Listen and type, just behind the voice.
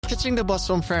Catching the bus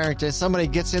from Farrington, somebody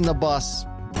gets in the bus,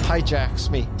 hijacks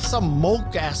me. Some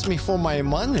moke asked me for my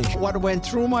money. What went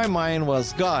through my mind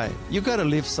was, guy, you gotta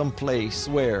live someplace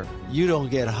where you don't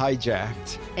get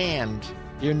hijacked and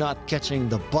you're not catching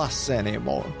the bus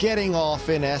anymore. Getting off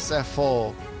in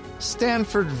SFO,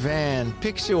 Stanford van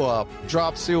picks you up,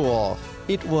 drops you off.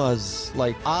 It was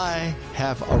like, I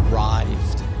have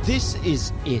arrived. This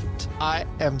is it. I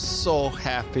am so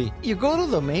happy. You go to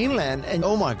the mainland and,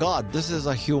 oh my God, this is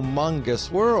a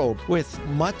humongous world with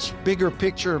much bigger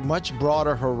picture, much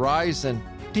broader horizon.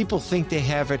 People think they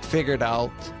have it figured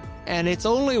out. And it's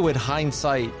only with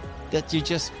hindsight that you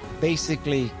just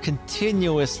basically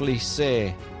continuously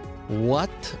say, what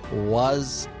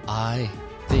was I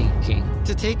thinking?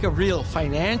 To take a real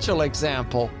financial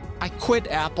example, I quit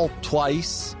Apple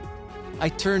twice. I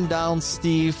turned down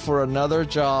Steve for another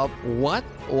job. What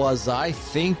was I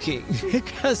thinking?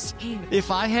 Because if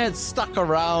I had stuck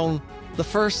around the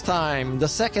first time, the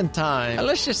second time,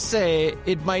 let's just say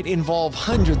it might involve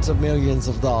hundreds of millions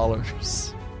of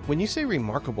dollars. When you say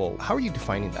remarkable, how are you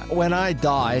defining that? When I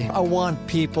die, I want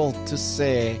people to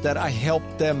say that I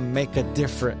helped them make a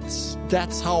difference.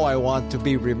 That's how I want to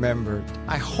be remembered.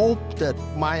 I hope that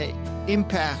my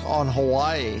impact on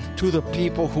Hawaii to the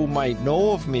people who might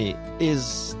know of me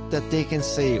is that they can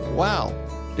say, wow,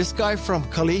 this guy from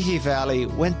Kalihi Valley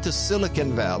went to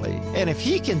Silicon Valley, and if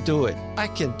he can do it, I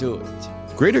can do it.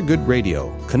 Greater Good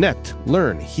Radio, connect,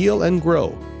 learn, heal, and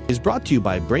grow, is brought to you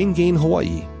by Brain Gain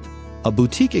Hawaii, a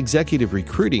boutique executive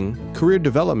recruiting, career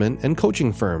development, and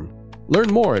coaching firm.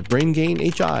 Learn more at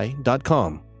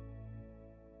braingainhi.com.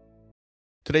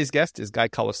 Today's guest is Guy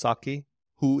Kawasaki,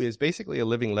 who is basically a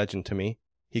living legend to me.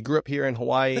 He grew up here in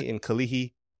Hawaii, in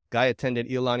Kalihi. Guy attended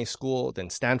Iolani School, then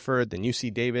Stanford, then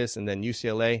UC Davis, and then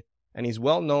UCLA. And he's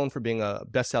well known for being a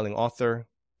best-selling author,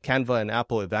 Canva and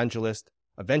Apple evangelist,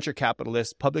 a venture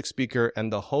capitalist, public speaker,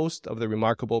 and the host of the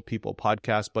Remarkable People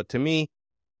podcast. But to me,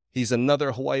 he's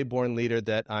another Hawaii-born leader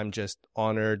that I'm just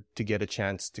honored to get a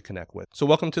chance to connect with. So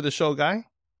welcome to the show, Guy.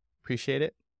 Appreciate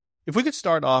it. If we could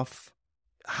start off,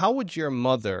 how would your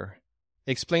mother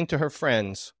explain to her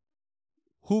friends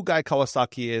who Guy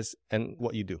Kawasaki is and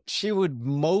what you do? She would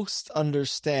most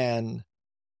understand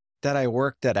that I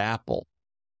worked at Apple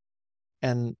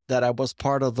and that I was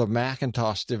part of the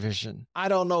Macintosh division. I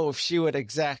don't know if she would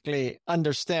exactly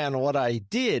understand what I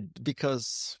did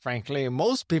because, frankly,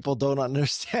 most people don't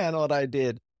understand what I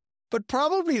did. But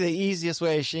probably the easiest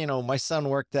way is, my son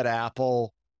worked at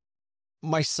Apple.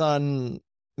 My son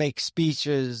makes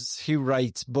speeches. He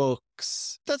writes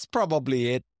books. That's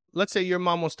probably it. Let's say your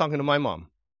mom was talking to my mom.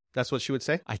 That's what she would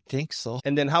say? I think so.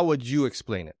 And then how would you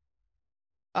explain it?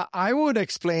 I would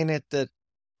explain it that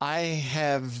I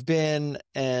have been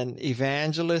an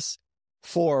evangelist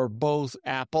for both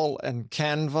Apple and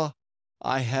Canva.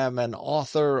 I am an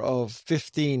author of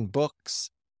 15 books.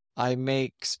 I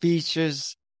make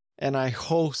speeches, and I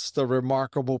host the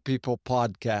Remarkable People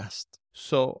podcast.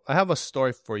 So I have a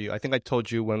story for you. I think I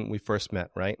told you when we first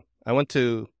met, right? I went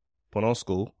to Pono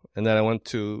School, and then I went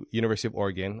to University of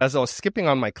Oregon. As I was skipping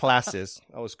on my classes,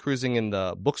 I was cruising in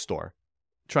the bookstore,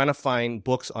 trying to find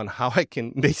books on how I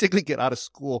can basically get out of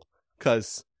school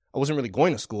because I wasn't really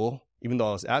going to school, even though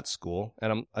I was at school.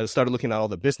 And I started looking at all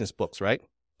the business books, right?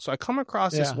 So I come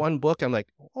across this one book. I'm like,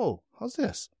 oh, how's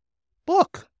this?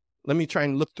 Book. Let me try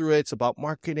and look through it. It's about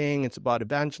marketing. It's about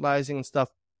evangelizing and stuff.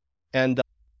 And,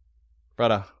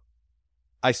 brother,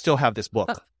 I still have this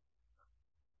book.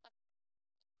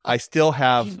 I still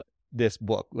have this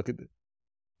book. Look at it.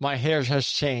 My hair has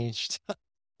changed.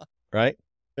 Right?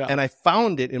 Yeah. And I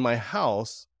found it in my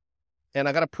house, and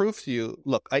I got to prove to you,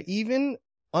 look, I even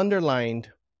underlined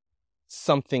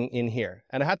something in here.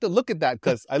 And I had to look at that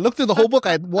because I looked through the whole book.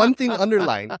 I had one thing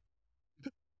underlined.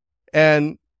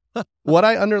 And what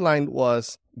I underlined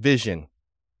was vision.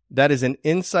 That is an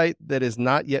insight that is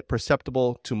not yet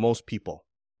perceptible to most people.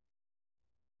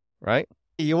 Right?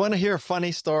 You want to hear a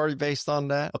funny story based on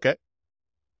that? Okay.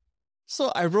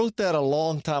 So I wrote that a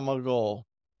long time ago,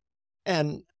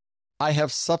 and I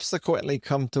have subsequently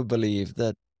come to believe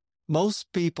that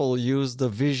most people use the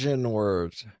vision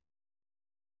word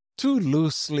too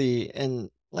loosely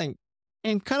and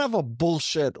in kind of a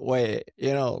bullshit way,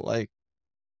 like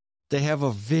they have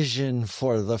a vision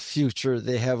for the future.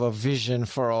 They have a vision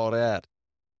for all that.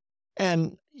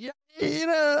 And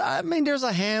there's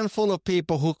a handful of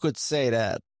people who could say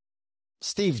that.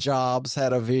 Steve Jobs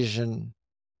had a vision.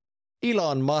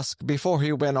 Elon Musk, before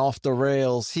he went off the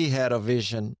rails, he had a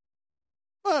vision.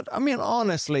 But,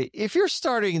 honestly, if you're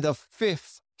starting the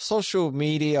 5th social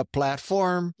media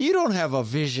platform, you don't have a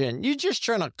vision. You're just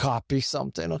trying to copy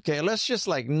something, okay? Let's just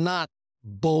not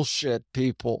bullshit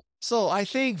people. So I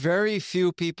think very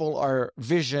few people are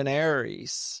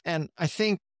visionaries. And I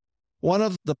think one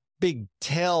of the big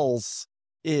tells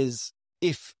is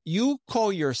if you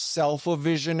call yourself a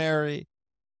visionary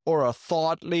or a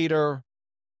thought leader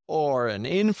or an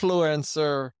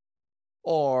influencer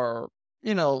or,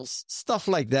 stuff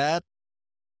like that,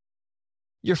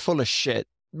 you're full of shit.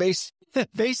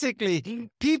 Basically,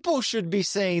 people should be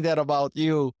saying that about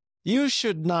you. You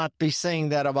should not be saying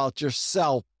that about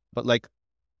yourself. But like,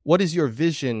 what is your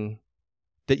vision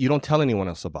that you don't tell anyone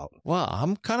else about? Well,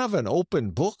 I'm kind of an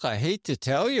open book. I hate to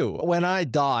tell you. When I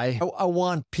die, I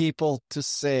want people to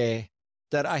say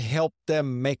that I helped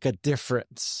them make a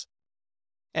difference.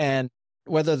 And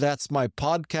whether that's my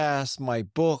podcast, my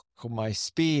book, my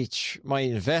speech, my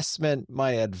investment,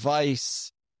 my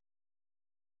advice,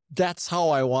 that's how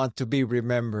I want to be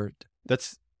remembered.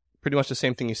 That's pretty much the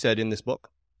same thing you said in this book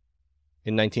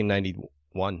in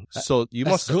 1991. So you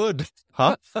That's must good.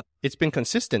 Huh? It's been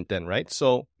consistent then, right?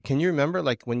 So can you remember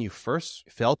like when you first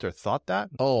felt or thought that?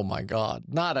 Oh my God,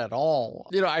 not at all.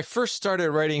 I first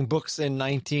started writing books in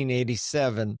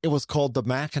 1987. It was called The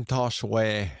Macintosh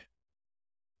Way.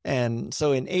 And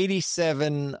so in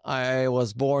 87, I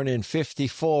was born in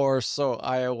 54. So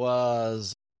I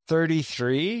was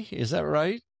 33. Is that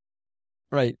right?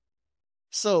 Right.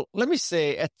 So let me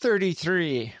say at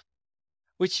 33,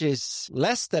 which is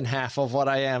less than half of what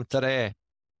I am today,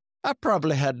 I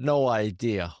probably had no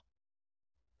idea.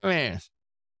 Man,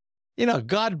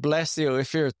 God bless you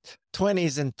if you're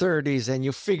 20s and 30s and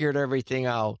you figured everything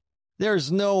out.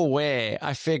 There's no way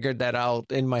I figured that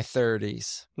out in my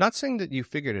 30s. Not saying that you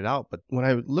figured it out, but when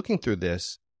I was looking through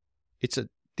this, it's a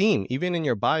theme, even in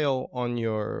your bio on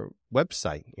your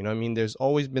website. There's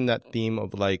always been that theme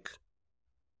of like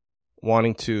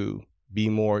wanting to be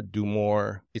more, do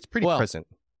more. It's pretty present.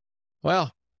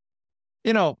 Well,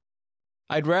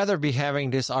 I'd rather be having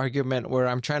this argument where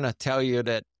I'm trying to tell you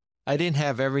that I didn't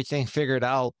have everything figured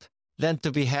out than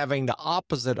to be having the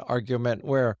opposite argument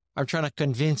where I'm trying to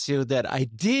convince you that I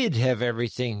did have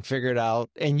everything figured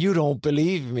out and you don't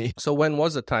believe me. So when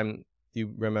was the time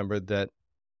you remembered that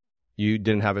you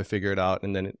didn't have it figured out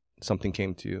and then something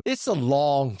came to you? It's a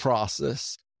long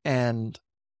process. And,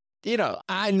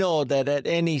 I know that at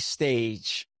any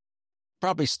stage,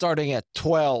 probably starting at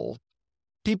 12,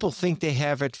 people think they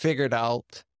have it figured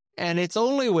out. And it's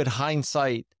only with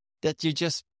hindsight that you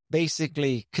just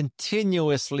basically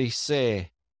continuously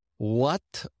say,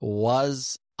 what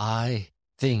was I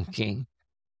thinking?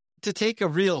 To take a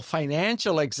real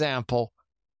financial example,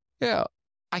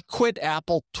 I quit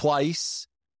Apple twice.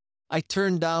 I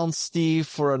turned down Steve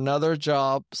for another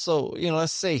job. So,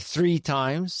 let's say 3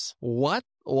 times. What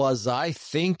was I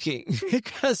thinking?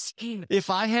 Because if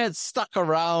I had stuck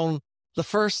around the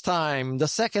first time, the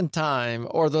second time,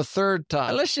 or the third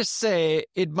time, let's just say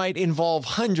it might involve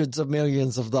hundreds of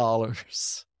millions of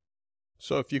dollars.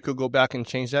 So if you could go back and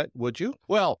change that, would you?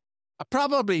 Well,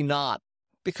 probably not,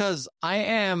 because I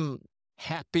am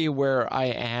happy where I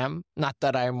am. Not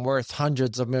that I'm worth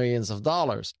hundreds of millions of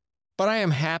dollars, but I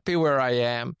am happy where I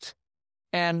am.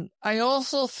 And I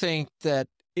also think that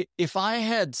if I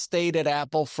had stayed at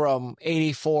Apple from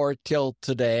 84 till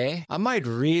today, I might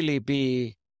really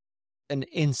be an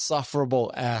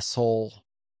insufferable asshole,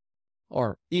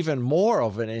 or even more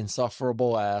of an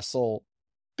insufferable asshole,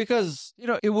 because,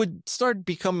 it would start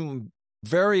becoming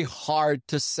very hard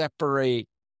to separate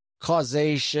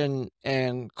causation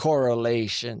and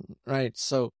correlation, right?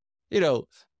 So,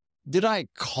 did I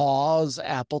cause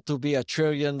Apple to be $1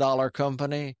 trillion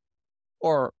company?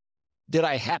 Or did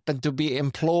I happen to be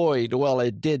employed while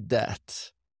it did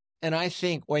that? And I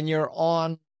think when you're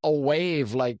on a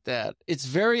wave like that, it's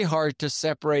very hard to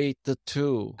separate the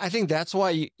two. I think that's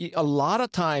why a lot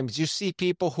of times you see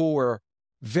people who were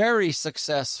very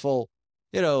successful,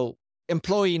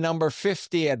 employee number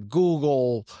 50 at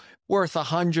Google, worth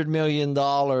 $100 million,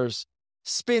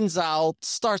 spins out,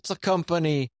 starts a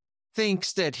company,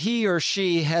 thinks that he or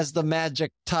she has the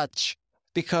magic touch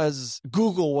because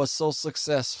Google was so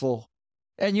successful.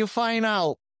 And you find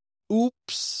out,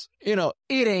 oops, it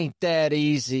ain't that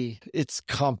easy. It's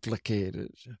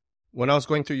complicated. When I was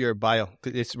going through your bio,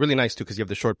 it's really nice too because you have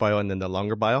the short bio and then the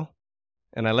longer bio.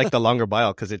 And I like the longer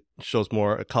bio because it shows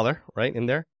more color, right, in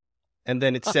there. And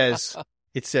then it says,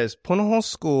 Punahou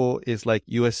School is like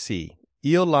USC.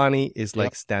 Iolani is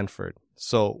like Stanford.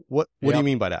 So what do you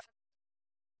mean by that?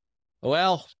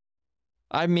 Well,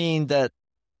 I mean that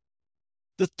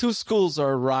the two schools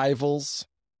are rivals.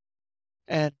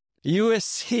 And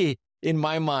USC, in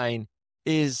my mind,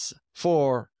 is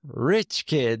for rich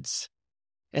kids,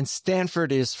 and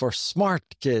Stanford is for smart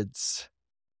kids.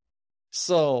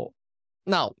 So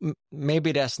Now,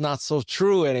 maybe that's not so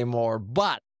true anymore,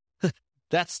 but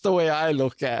that's the way I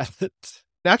look at it.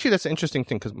 Actually, that's an interesting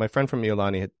thing because my friend from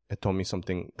Iolani had told me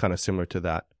something kind of similar to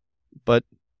that. But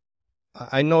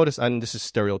I noticed, and this is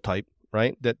stereotype,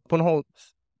 right, that Punahou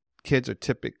kids are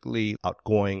typically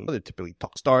outgoing. They typically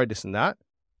talk star, this and that.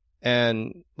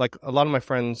 And like a lot of my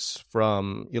friends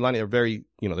from Iolani are very,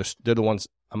 they're the ones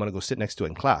I'm going to go sit next to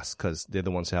in class because they're the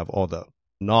ones who have all the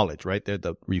knowledge, right? They're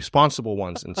the responsible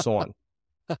ones and so on.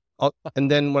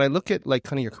 And then when I look at like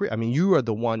kind of your career, I mean, you are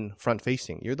the one front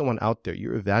facing. You're the one out there.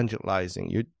 You're evangelizing.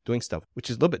 You're doing stuff, which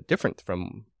is a little bit different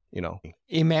from,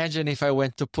 Imagine if I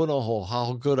went to Punahou,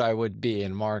 how good I would be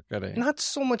in marketing. Not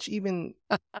so much even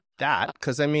that,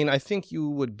 because I mean, I think you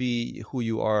would be who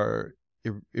you are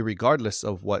regardless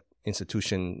of what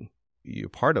institution you're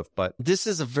part of. But this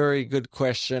is a very good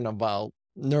question about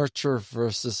nurture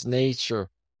versus nature.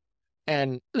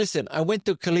 And listen, I went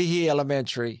to Kalihi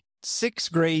Elementary.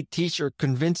 6th grade teacher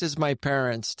convinces my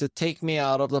parents to take me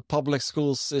out of the public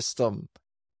school system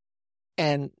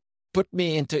and put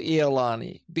me into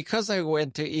Iolani. Because I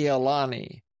went to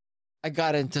Iolani, I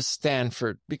got into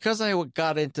Stanford. Because I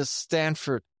got into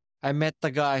Stanford, I met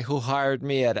the guy who hired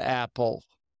me at Apple.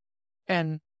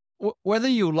 And whether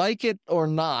you like it or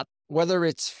not, whether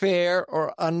it's fair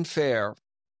or unfair,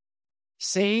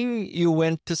 saying you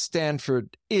went to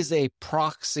Stanford is a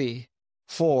proxy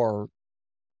for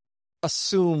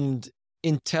assumed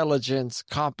intelligence,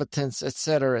 competence,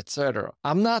 etc., etc.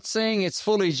 I'm not saying it's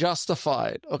fully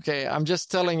justified, okay? I'm just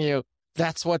telling you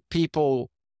that's what people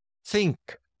think.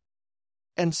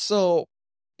 And so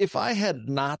if I had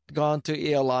not gone to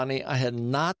Iolani, I had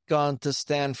not gone to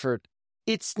Stanford,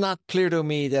 it's not clear to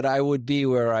me that I would be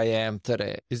where I am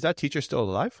today. Is that teacher still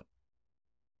alive?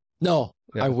 No,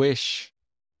 yeah. I wish.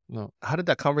 No. How did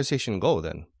that conversation go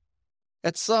then?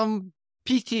 At some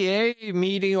PTA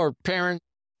meeting or parent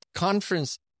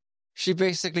conference, she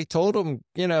basically told him,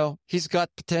 he's got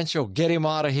potential. Get him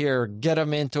out of here. Get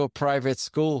him into a private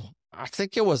school. I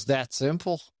think it was that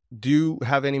simple. Do you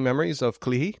have any memories of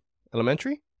Kalihi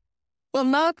Elementary? Well,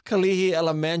 not Kalihi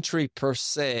Elementary per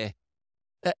se,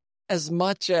 as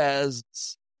much as,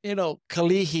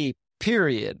 Kalihi,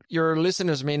 period. Your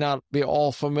listeners may not be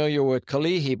all familiar with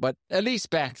Kalihi, but at least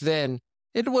back then,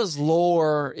 it was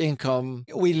lower income.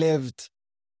 We lived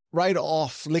right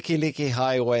off Likelike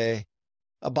Highway,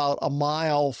 about a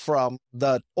mile from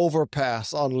the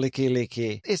overpass on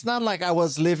Likelike. It's not like I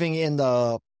was living in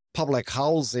the public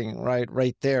housing,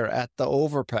 right there at the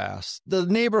overpass. The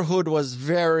neighborhood was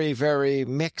very, very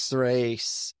mixed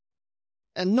race,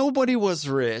 and nobody was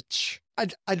rich.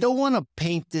 I don't want to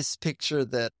paint this picture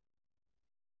that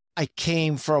I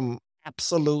came from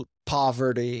absolute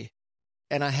poverty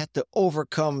and I had to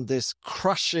overcome this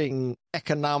crushing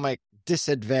economic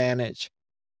disadvantage.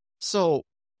 So,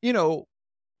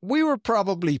 we were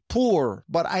probably poor,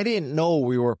 but I didn't know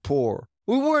we were poor.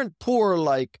 We weren't poor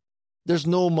like there's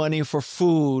no money for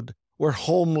food, we're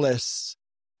homeless.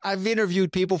 I've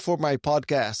interviewed people for my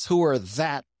podcast who are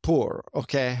that poor,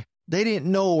 okay? They didn't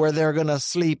know where they're going to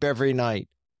sleep every night.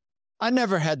 I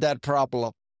never had that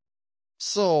problem.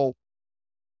 So,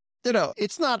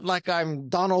 it's not like I'm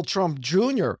Donald Trump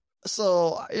Jr.,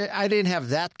 so I didn't have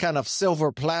that kind of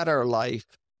silver platter life.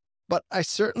 But I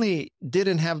certainly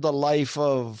didn't have the life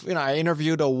of, I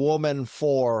interviewed a woman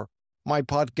for my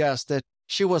podcast that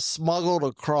she was smuggled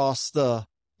across the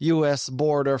U.S.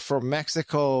 border from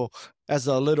Mexico as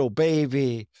a little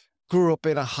baby, grew up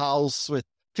in a house with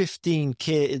 15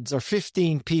 kids or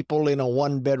 15 people in a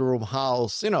one-bedroom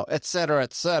house, et cetera,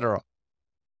 et cetera.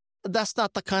 That's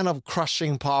not the kind of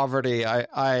crushing poverty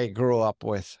I grew up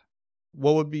with.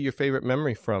 What would be your favorite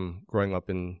memory from growing up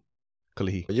in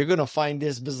Kalihi? You're going to find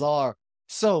this bizarre.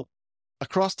 So,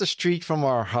 across the street from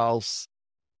our house,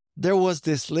 there was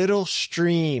this little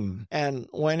stream. And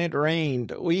when it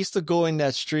rained, we used to go in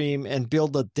that stream and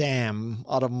build a dam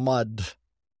out of mud.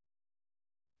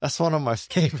 That's one of my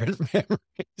favorite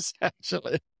memories,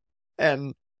 actually.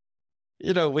 And,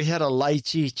 we had a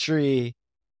lychee tree.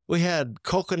 We had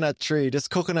coconut tree. This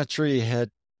coconut tree had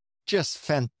just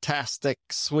fantastic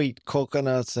sweet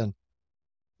coconuts. And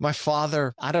my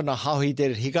father, I don't know how he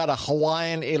did it. He got a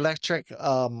Hawaiian electric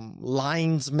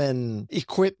linesman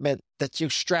equipment that you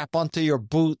strap onto your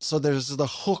boot. So there's the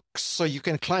hooks so you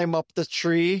can climb up the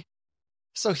tree.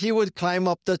 So he would climb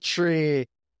up the tree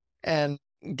and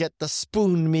get the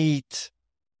spoon meat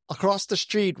across the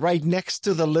street right next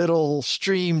to the little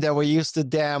stream that we used to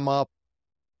dam up.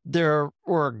 There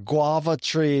were guava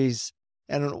trees,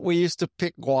 and we used to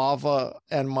pick guava,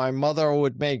 and my mother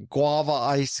would make guava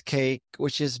ice cake,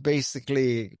 which is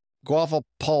basically guava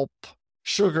pulp,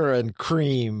 sugar, and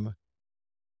cream.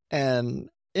 And,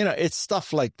 it's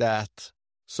stuff like that.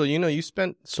 So, you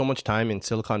spent so much time in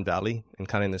Silicon Valley and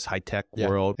kind of in this high-tech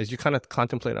world. As you kind of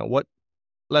contemplate on what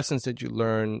lessons did you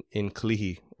learn in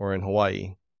Kalihi or in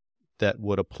Hawaii that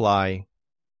would apply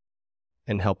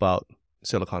and help out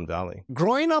Silicon Valley?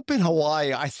 Growing up in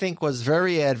Hawaii, I think, was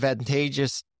very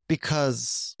advantageous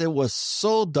because it was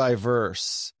so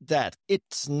diverse that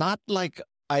it's not like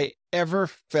I ever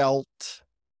felt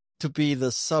to be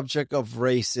the subject of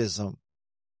racism.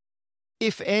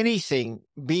 If anything,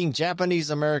 being Japanese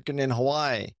American in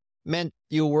Hawaii meant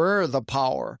you were the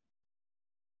power,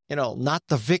 not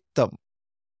the victim.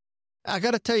 I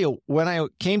got to tell you, when I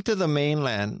came to the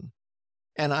mainland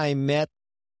and I met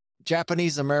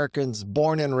Japanese Americans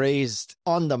born and raised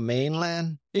on the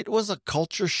mainland, it was a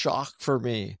culture shock for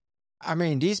me. I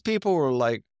mean, these people were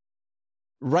like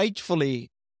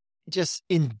rightfully just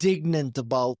indignant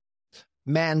about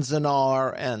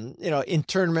Manzanar and,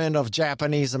 internment of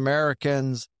Japanese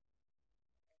Americans.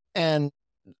 And,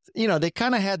 they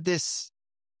kind of had this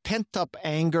pent up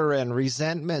anger and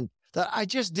resentment that I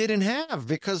just didn't have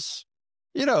because,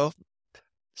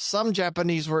 some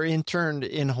Japanese were interned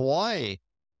in Hawaii,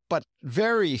 but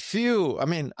very few. I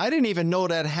mean, I didn't even know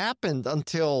that happened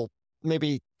until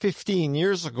maybe 15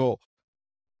 years ago.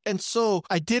 And so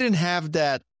I didn't have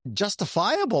that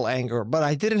justifiable anger, but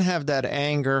I didn't have that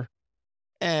anger.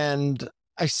 And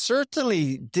I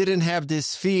certainly didn't have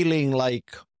this feeling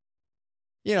like,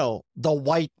 the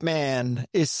white man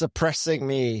is suppressing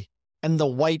me and the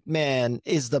white man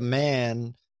is the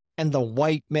man and the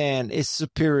white man is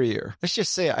superior. Let's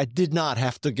just say I did not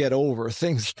have to get over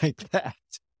things like that.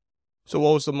 So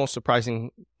what was the most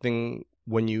surprising thing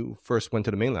when you first went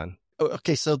to the mainland?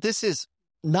 Okay, so this is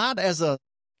not as a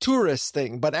tourist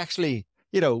thing, but actually,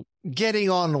 getting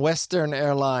on Western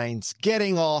Airlines,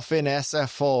 getting off in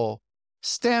SFO,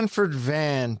 Stanford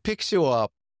van picks you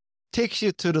up, takes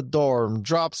you to the dorm,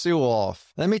 drops you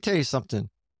off. Let me tell you something.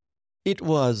 It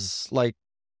was like,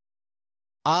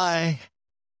 I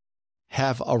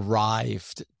have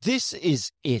arrived. This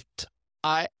is it.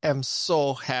 I am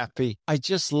so happy. I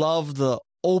just love the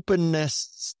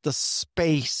openness, the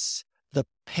space, the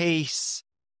pace,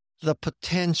 the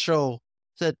potential.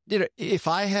 That if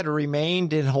I had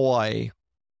remained in Hawaii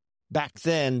back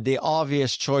then, the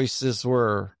obvious choices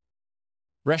were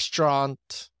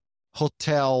restaurant,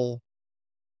 hotel,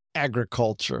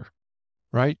 agriculture,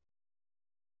 right?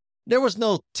 There was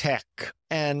no tech.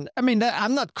 And I mean,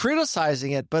 I'm not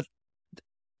criticizing it, but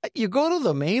you go to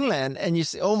the mainland and you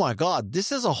say, oh my God,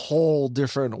 this is a whole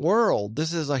different world.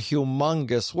 This is a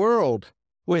humongous world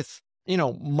with,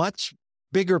 much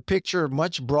bigger picture,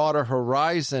 much broader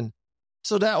horizon.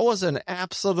 So that was an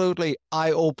absolutely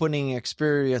eye-opening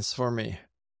experience for me.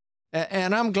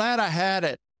 And I'm glad I had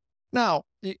it. Now,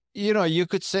 you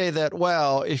could say that,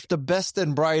 well, if the best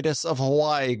and brightest of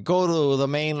Hawaii go to the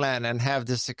mainland and have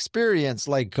this experience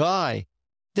like Guy,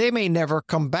 they may never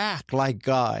come back like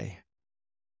Guy.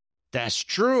 That's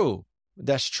true.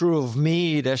 That's true of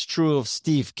me. That's true of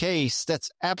Steve Case.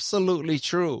 That's absolutely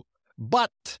true.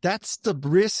 But that's the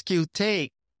risk you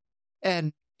take.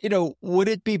 And would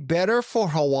it be better for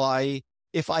Hawaii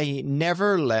if I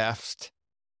never left?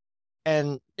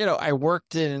 And, I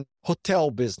worked in hotel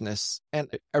business and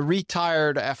I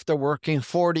retired after working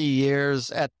 40 years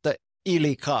at the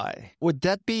Ilikai. Would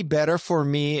that be better for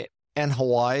me and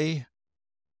Hawaii?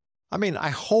 I mean, I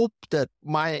hope that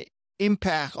my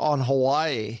impact on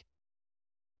Hawaii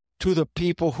to the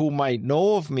people who might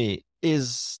know of me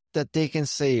is that they can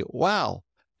say, wow,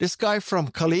 this guy from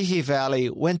Kalihi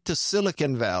Valley went to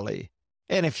Silicon Valley.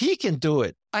 And if he can do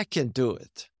it, I can do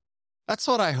it. That's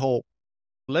what I hope.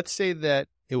 Let's say that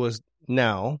it was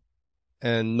now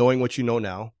and knowing what you know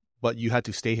now, but you had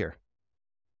to stay here.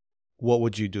 What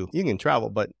would you do? You can travel,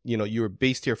 but, you were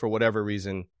based here for whatever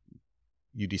reason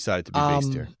you decided to be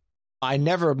based here. I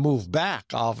never moved back,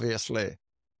 obviously.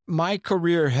 My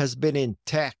career has been in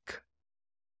tech,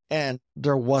 and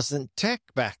there wasn't tech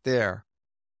back there.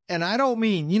 And I don't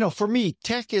mean, for me,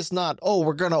 tech is not,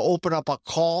 we're going to open up a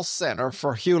call center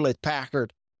for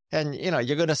Hewlett-Packard. And,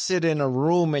 you're going to sit in a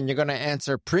room and you're going to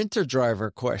answer printer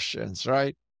driver questions,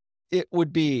 right? It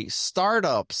would be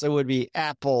startups. It would be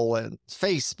Apple and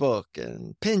Facebook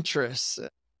and Pinterest,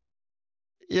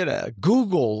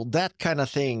 Google, that kind of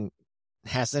thing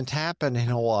hasn't happened in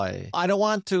Hawaii. I don't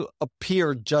want to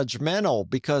appear judgmental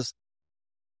because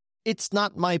it's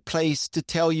not my place to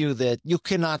tell you that you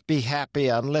cannot be happy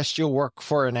unless you work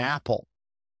for an Apple.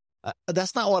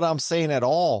 That's not what I'm saying at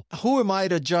all. Who am I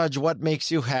to judge what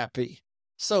makes you happy?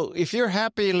 So if you're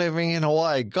happy living in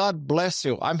Hawaii, God bless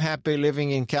you. I'm happy living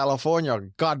in California.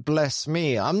 God bless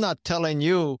me. I'm not telling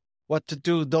you what to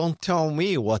do. Don't tell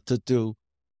me what to do.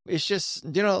 It's just,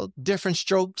 different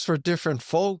strokes for different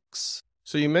folks.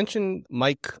 So you mentioned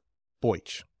Mike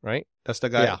Boych, right? That's the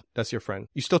guy. Yeah. That's your friend.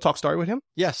 You still talk story with him?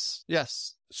 Yes.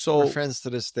 So We're friends to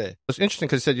this day. it's interesting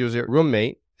because you said you was your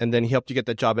roommate, and then he helped you get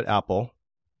that job at Apple.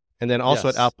 And then also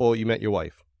Yes. at Apple, you met your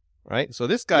wife, right? So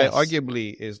this guy Yes.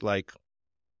 arguably is like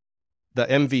the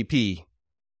MVP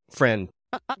friend.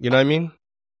 You know what I mean?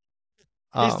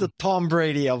 He's the Tom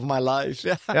Brady of my life.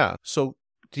 Yeah. So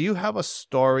do you have a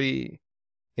story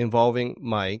involving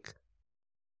Mike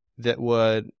that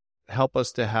would help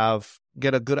us to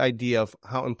get a good idea of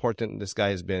how important this guy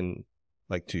has been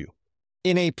like to you?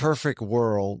 In a perfect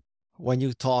world, when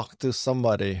you talk to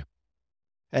somebody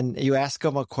and you ask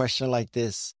them a question like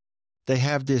this, they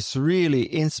have this really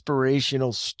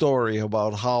inspirational story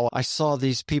about how I saw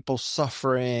these people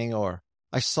suffering, or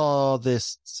I saw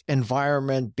this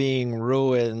environment being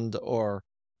ruined, or,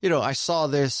 I saw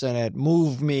this and it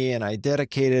moved me and I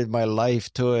dedicated my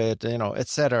life to it, et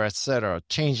cetera,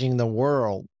 changing the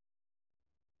world.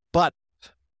 But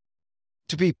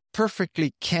to be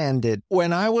perfectly candid,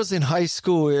 when I was in high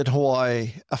school in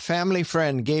Hawaii, a family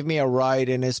friend gave me a ride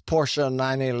in his Porsche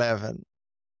 911.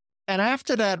 And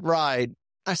after that ride,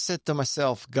 I said to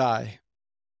myself, Guy,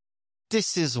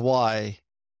 this is why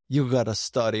you gotta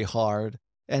study hard.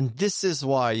 And this is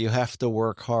why you have to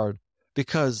work hard.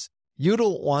 Because you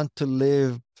don't want to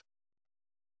live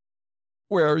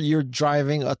where you're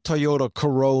driving a Toyota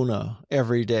Corona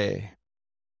every day.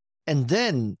 And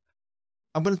then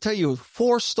I'm going to tell you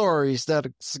 4 stories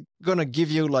that's going to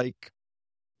give you like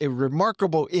a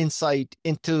remarkable insight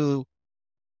into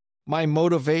my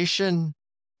motivation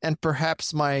and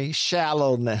perhaps my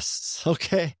shallowness,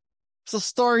 okay? So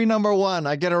story number 1,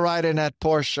 I get a ride in that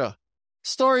Porsche.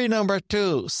 Story number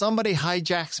 2, somebody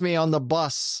hijacks me on the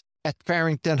bus at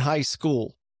Farrington High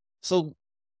School. So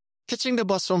catching the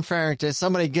bus from Farrington,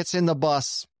 somebody gets in the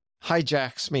bus,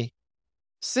 hijacks me.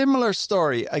 Similar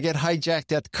story, I get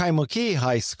hijacked at Kaimuki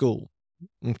High School,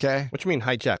 okay? What you mean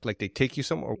hijack? Like they take you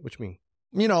somewhere? What you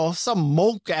mean? Some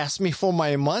moke asked me for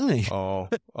my money. Oh,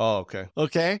 okay.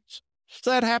 Okay?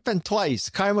 So that happened twice,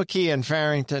 Kaimuki and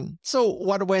Farrington. So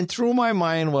what went through my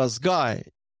mind was, Guy,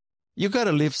 you got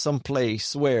to live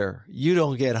someplace where you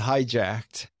don't get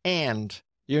hijacked and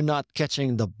you're not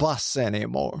catching the bus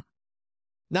anymore.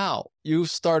 Now, you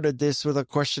started this with a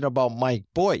question about Mike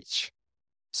Boych.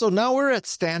 So now we're at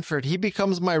Stanford. He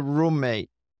becomes my roommate.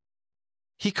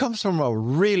 He comes from a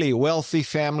really wealthy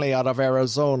family out of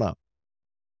Arizona.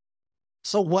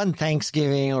 So one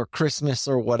Thanksgiving or Christmas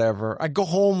or whatever, I go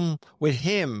home with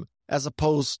him as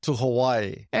opposed to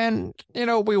Hawaii. And,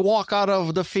 we walk out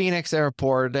of the Phoenix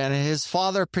airport and his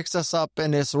father picks us up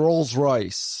in this Rolls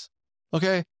Royce.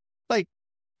 Okay? Like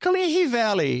Kalihi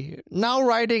Valley, now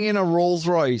riding in a Rolls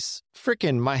Royce.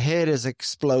 Freaking, my head is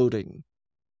exploding.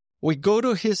 We go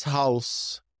to his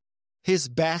house. His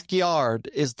backyard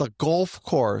is the golf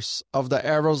course of the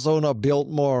Arizona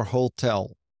Biltmore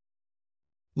Hotel.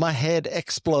 My head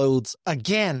explodes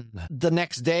again. The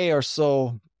next day or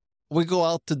so, we go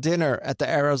out to dinner at the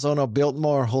Arizona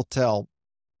Biltmore Hotel.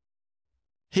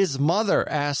 His mother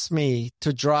asked me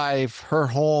to drive her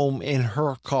home in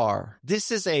her car. This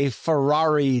is a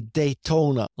Ferrari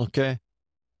Daytona, okay?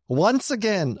 Once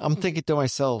again, I'm thinking to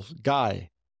myself, Guy,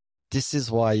 this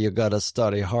is why you got to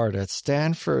study hard at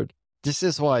Stanford. This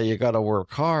is why you got to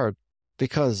work hard,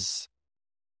 because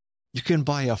you can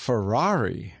buy a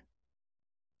Ferrari.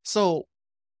 So,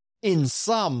 in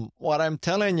sum, what I'm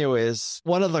telling you is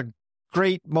one of the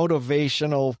great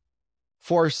motivational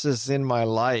forces in my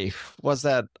life was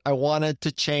that I wanted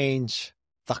to change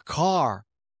the car,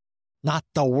 not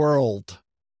the world.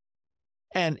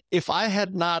 And if I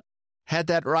had not had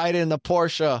that ride in the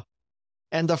Porsche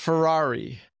and the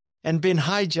Ferrari and been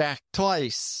hijacked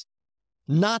twice,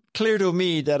 not clear to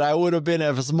me that I would have been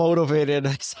as motivated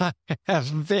as I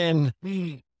have been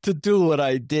to do what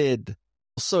I did.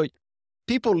 So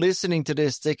people listening to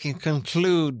this, they can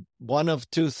conclude one of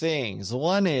 2 things.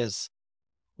 One is,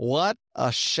 what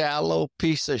a shallow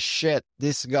piece of shit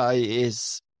this guy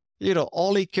is.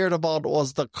 All he cared about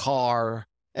was the car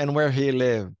and where he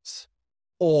lived.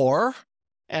 Or,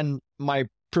 and my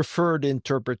preferred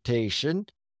interpretation,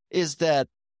 is that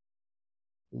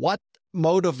what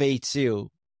motivates you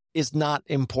is not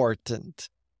important.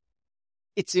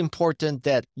 It's important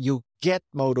that you get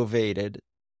motivated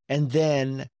and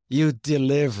then you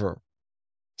deliver.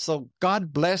 So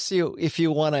God bless you if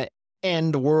you want to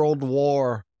end world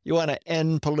war, you want to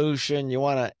end pollution, you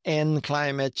want to end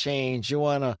climate change, you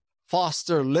want to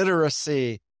foster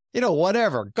literacy,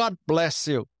 whatever. God bless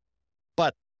you.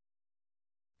 But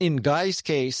in Guy's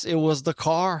case, it was the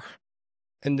car.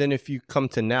 And then if you come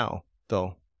to now,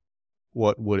 though,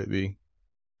 what would it be?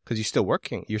 Because you're still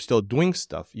working. You're still doing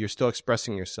stuff. You're still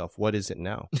expressing yourself. What is it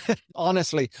now?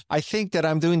 Honestly, I think that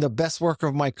I'm doing the best work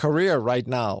of my career right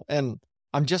now. And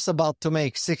I'm just about to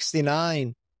make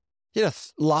 69.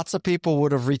 Lots of people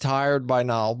would have retired by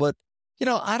now. But,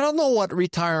 I don't know what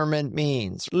retirement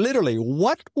means. Literally,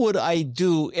 what would I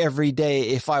do every day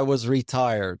if I was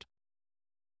retired?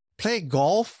 Play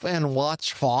golf and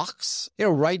watch Fox?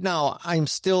 Right now, I'm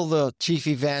still the chief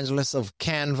evangelist of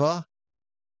Canva.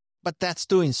 But that's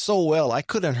doing so well. I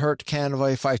couldn't hurt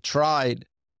Canva if I tried.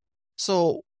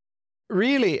 So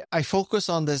really, I focus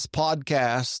on this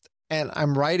podcast, and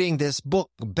I'm writing this book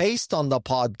based on the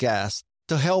podcast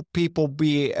to help people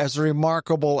be as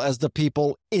remarkable as the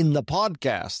people in the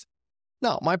podcast.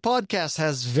 Now, my podcast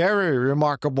has very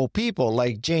remarkable people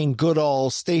like Jane Goodall,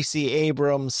 Stacey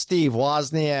Abrams, Steve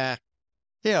Wozniak,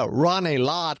 Ronnie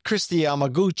Lott, Christy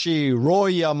Yamaguchi,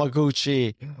 Roy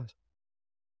Yamaguchi.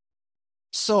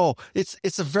 So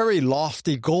it's a very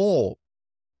lofty goal.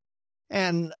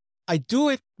 And I do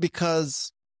it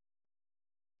because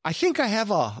I think I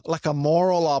have a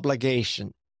moral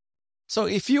obligation. So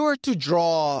if you were to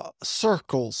draw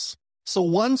circles, so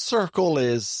one circle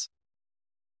is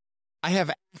I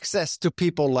have access to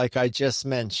people like I just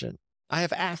mentioned. I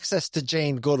have access to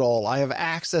Jane Goodall. I have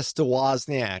access to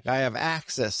Wozniak. I have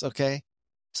access, okay?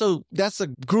 So that's a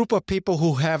group of people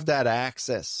who have that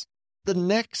access. The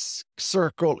next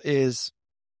circle is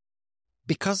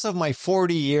because of my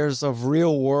 40 years of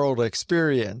real world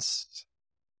experience,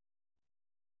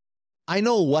 I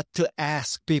know what to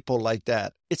ask people like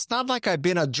that. It's not like I've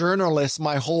been a journalist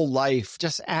my whole life,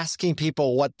 just asking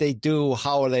people what they do,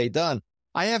 how are they done.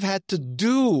 I have had to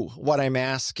do what I'm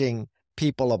asking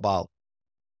people about.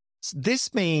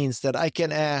 This means that I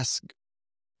can ask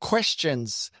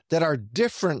questions that are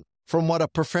different from what a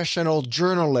professional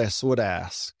journalist would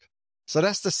ask. So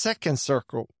that's the second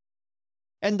circle.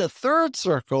 And the third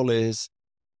circle is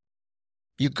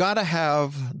you got to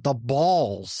have the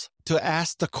balls to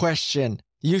ask the question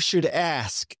you should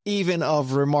ask even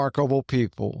of remarkable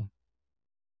people.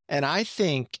 And I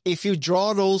think if you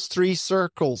draw those three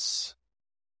circles,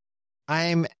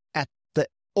 I'm at the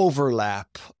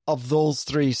overlap of those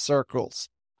three circles.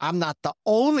 I'm not the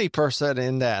only person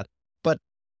in that.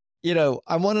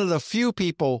 I'm one of the few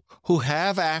people who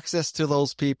have access to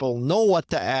those people, know what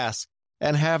to ask,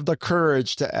 and have the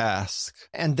courage to ask.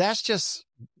 And that's just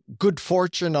good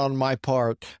fortune on my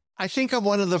part. I think I'm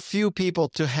one of the few people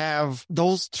to have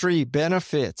those three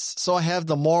benefits. So I have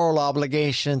the moral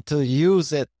obligation to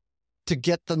use it to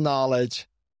get the knowledge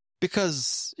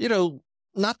because,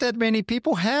 not that many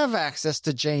people have access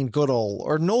to Jane Goodall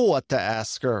or know what to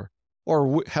ask her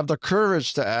or have the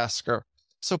courage to ask her.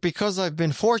 So because I've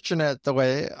been fortunate the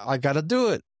way, I got to do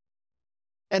it.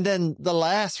 And then the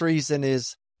last reason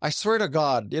is, I swear to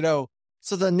God,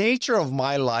 so the nature of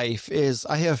my life is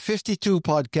I have 52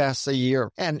 podcasts a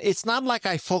year. And it's not like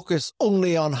I focus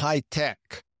only on high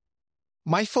tech.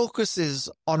 My focus is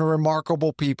on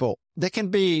remarkable people. They can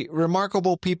be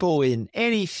remarkable people in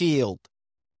any field.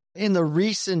 In the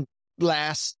recent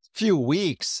last few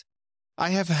weeks, I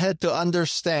have had to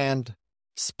understand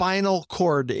spinal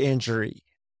cord injury.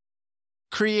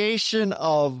 Creation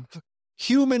of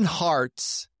human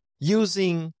hearts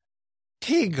using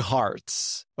pig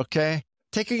hearts, okay?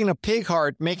 Taking a pig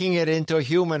heart, making it into a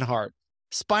human heart.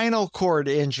 Spinal cord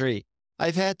injury.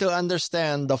 I've had to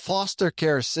understand the foster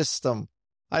care system.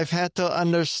 I've had to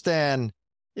understand,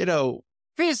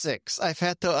 physics. I've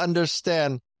had to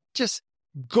understand, just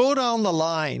go down the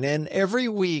line. And every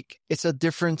week, it's a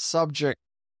different subject.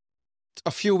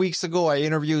 A few weeks ago, I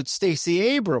interviewed Stacey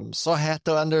Abrams, so I had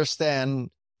to understand,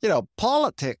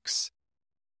 politics.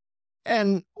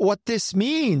 And what this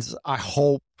means, I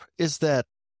hope, is that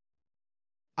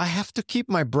I have to keep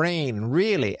my brain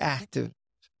really active.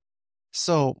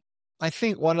 So I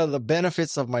think one of the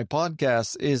benefits of my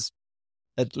podcast is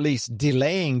at least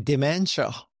delaying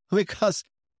dementia because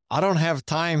I don't have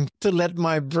time to let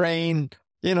my brain,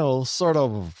 sort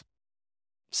of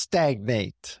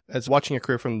stagnate. As watching your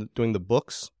career from doing the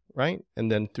books, right?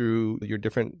 And then through your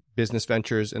different business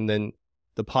ventures and then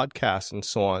the podcast and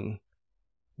so on,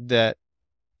 that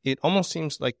it almost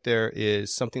seems like there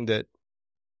is something that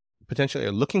potentially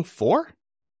you're looking for.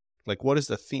 Like, what is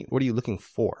the theme? What are you looking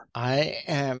for? I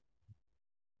am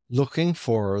looking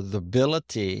for the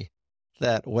ability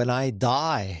that when I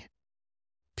die,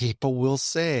 people will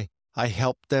say, I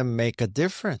helped them make a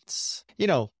difference.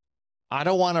 I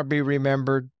don't want to be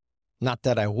remembered, not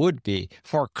that I would be,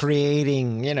 for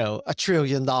creating, $1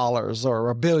 trillion or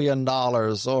 $1 billion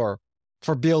or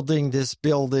for building this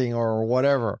building or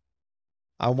whatever.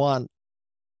 I want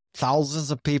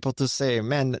thousands of people to say,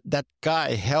 man, that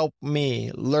guy helped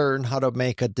me learn how to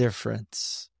make a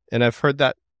difference. And I've heard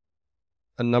that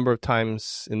a number of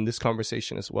times in this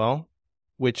conversation as well,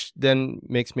 which then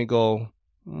makes me go,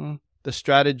 the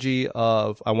strategy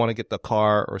of I want to get the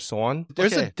car or so on.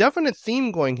 There's a definite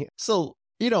theme going here. So,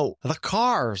 the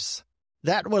cars,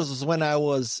 that was when I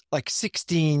was like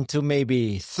 16 to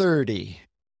maybe 30,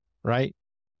 right?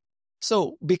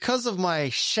 So because of my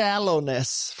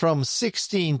shallowness from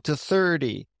 16 to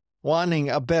 30, wanting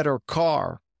a better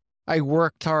car, I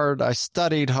worked hard, I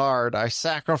studied hard, I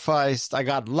sacrificed, I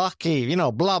got lucky,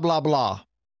 blah, blah, blah.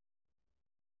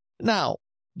 Now,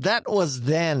 that was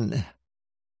then.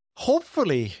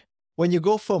 Hopefully, when you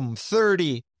go from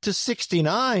 30 to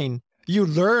 69, you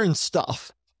learn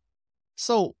stuff.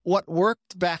 So what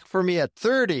worked back for me at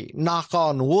 30, knock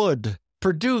on wood,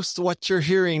 produced what you're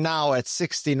hearing now at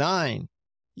 69.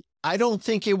 I don't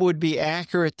think it would be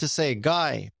accurate to say,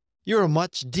 Guy, you're a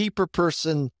much deeper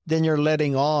person than you're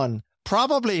letting on.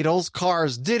 Probably those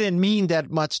cars didn't mean that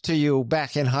much to you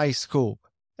back in high school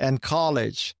and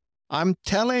college. I'm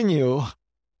telling you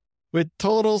with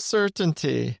total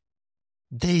certainty,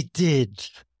 they did.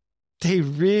 They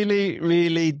really,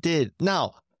 really did.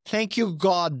 Now, thank you,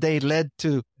 God, they led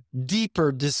to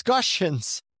deeper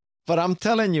discussions. But I'm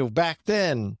telling you, back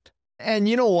then, and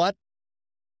you know what?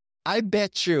 I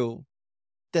bet you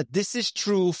that this is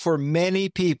true for many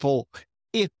people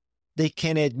if they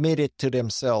can admit it to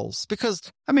themselves.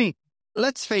 Because,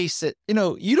 let's face it,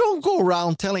 you don't go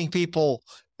around telling people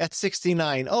at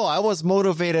 69, oh, I was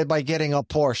motivated by getting a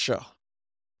Porsche,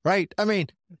 right?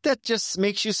 That just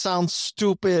makes you sound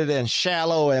stupid and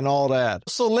shallow and all that.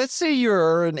 So let's say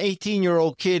you're an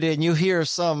 18-year-old kid and you hear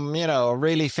some,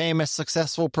 really famous,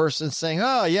 successful person saying,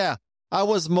 oh, yeah, I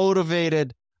was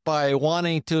motivated by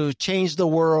wanting to change the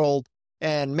world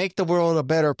and make the world a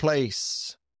better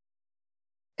place.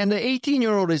 And the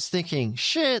 18-year-old is thinking,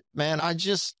 shit, man, I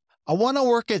want to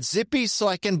work at Zippy's so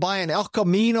I can buy an El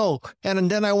Camino.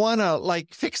 And then I want to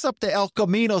fix up the El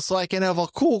Camino so I can have a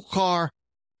cool car.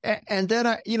 And then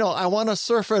I want to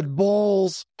surf at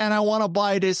bowls and I want to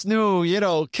buy this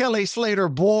new, Kelly Slater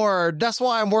board. That's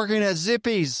why I'm working at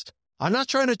Zippy's. I'm not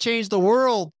trying to change the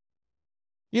world.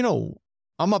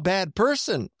 I'm a bad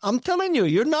person. I'm telling you,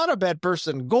 you're not a bad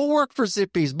person. Go work for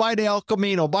Zippy's, buy the El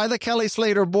Camino, buy the Kelly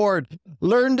Slater board.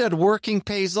 Learn that working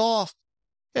pays off.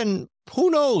 And who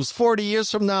knows, 40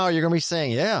 years from now, you're going to be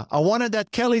saying, yeah, I wanted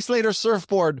that Kelly Slater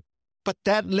surfboard. But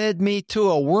that led me to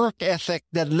a work ethic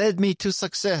that led me to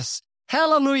success.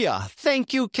 Hallelujah.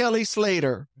 Thank you, Kelly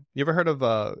Slater. You ever heard of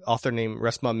an author named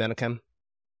Resmaa Menakem?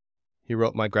 He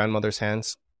wrote My Grandmother's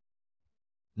Hands.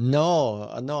 No,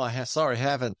 I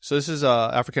haven't. So this is a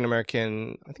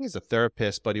African-American, I think he's a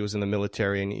therapist, but he was in the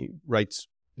military and he writes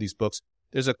these books.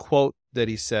 There's a quote that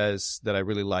he says that I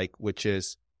really like, which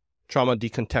is, trauma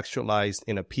decontextualized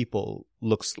in a people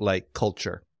looks like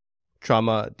culture.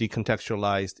 Trauma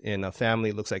decontextualized in a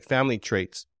family looks like family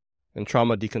traits, and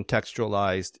trauma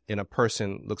decontextualized in a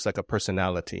person looks like a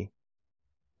personality.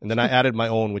 And then I added my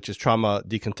own, which is trauma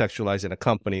decontextualized in a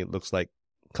company looks like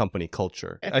company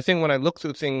culture. I think when I look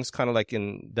through things kind of like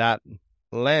in that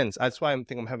lens, that's why I'm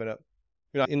having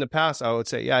in the past, I would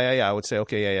say, I would say,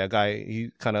 okay, yeah, guy, he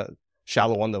kind of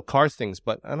shallow on the car things,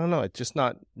 but I don't know, it's just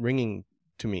not ringing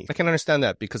to me. I can understand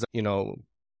that because,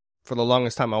 for the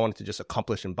longest time, I wanted to just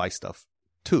accomplish and buy stuff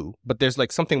too. But there's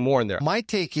something more in there. My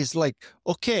take is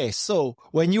okay, so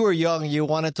when you were young, you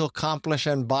wanted to accomplish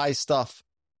and buy stuff.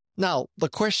 Now, the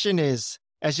question is,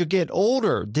 as you get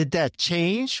older, did that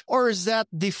change or does that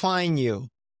define you,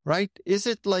 right? Is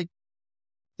it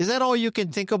is that all you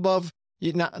can think of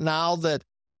now that,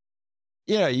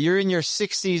 you're in your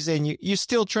 60s and you're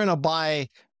still trying to buy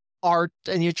art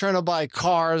and you're trying to buy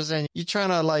cars and you're trying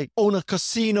to own a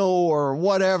casino or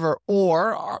whatever,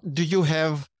 or do you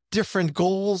have different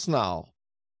goals now?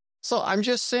 So I'm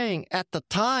just saying at the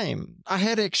time I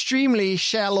had extremely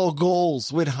shallow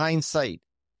goals with hindsight.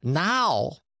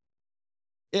 Now,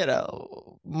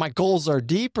 my goals are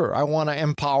deeper. I want to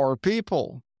empower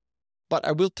people, but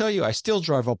I will tell you, I still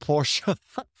drive a Porsche.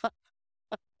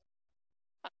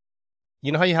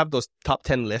 You know how you have those top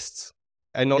 10 lists?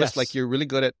 I noticed Yes. you're really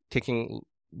good at taking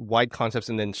wide concepts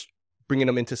and then bringing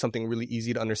them into something really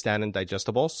easy to understand and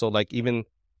digestible. So even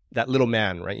that little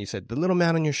man, right? You said the little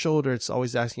man on your shoulder, it's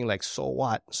always asking so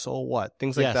what? So what?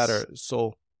 Things like that are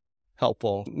so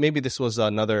helpful. Maybe this was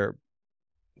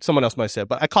someone else might have said,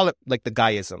 but I call it the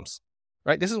guyisms,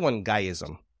 right? This is one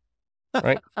guyism,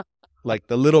 right?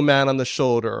 The little man on the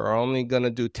shoulder, or only going to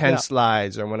do 10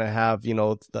 slides, or I'm going to have,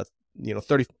 the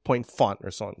 30-point font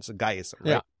or so on. It's a guyism, right?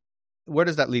 Yeah. where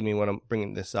does that lead me when I'm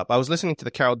bringing this up? I was listening to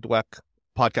the Carol Dweck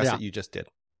podcast that you just did,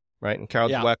 right? And Carol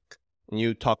Dweck, and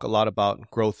you talk a lot about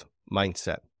growth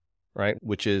mindset, right?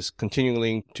 Which is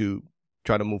continuing to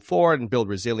try to move forward and build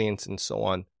resilience and so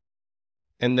on.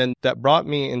 And then that brought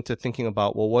me into thinking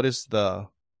about, well, what is the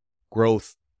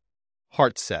growth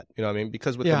heart set? You know what I mean?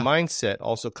 Because with the mindset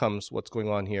also comes what's going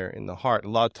on here in the heart. A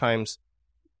lot of times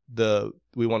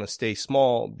we want to stay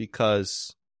small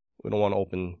because we don't want to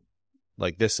open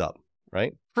like this up,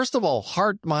 right? First of all,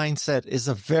 heart mindset is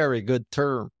a very good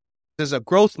term. There's a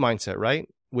growth mindset, right?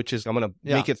 Which is, I'm going to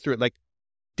make it through it. Like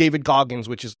David Goggins,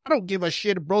 which is, I don't give a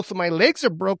shit if both of my legs are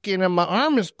broken and my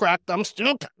arm is cracked. I'm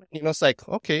still, it's like,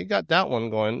 okay, you got that one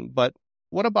going. But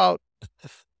what about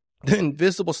the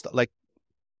invisible stuff, like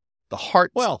the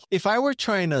heart? Well, if I were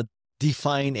trying to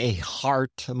define a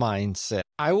heart mindset,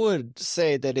 I would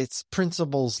say that it's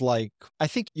principles like, I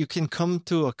think you can come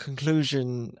to a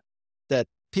conclusion that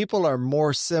people are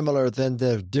more similar than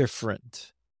they're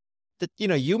different. That,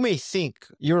 you may think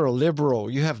you're a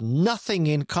liberal. You have nothing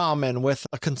in common with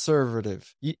a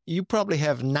conservative. You probably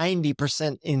have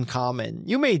 90% in common.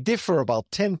 You may differ about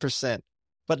 10%,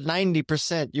 but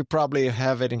 90% you probably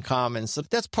have it in common. So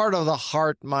that's part of the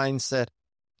heart mindset.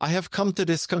 I have come to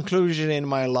this conclusion in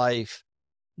my life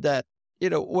that,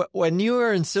 when you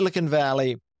are in Silicon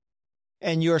Valley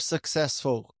and you're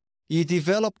successful, you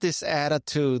develop this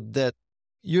attitude that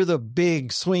you're the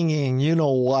big swinging,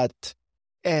 what,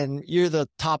 and you're the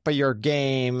top of your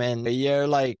game, and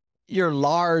you're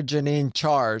large and in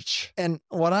charge. And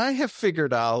what I have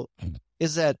figured out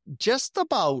is that just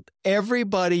about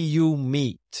everybody you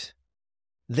meet,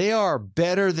 they are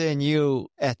better than you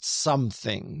at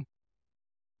something.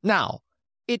 Now,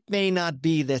 it may not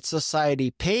be that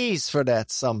society pays for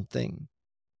that something,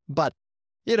 but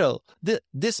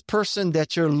this person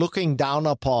that you're looking down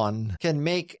upon can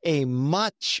make a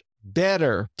much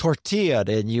better tortilla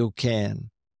than you can.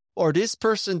 Or this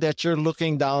person that you're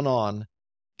looking down on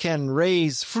can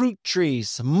raise fruit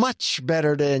trees much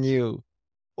better than you.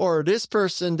 Or this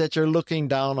person that you're looking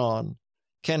down on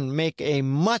can make a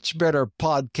much better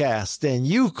podcast than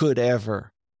you could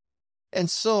ever. And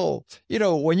so,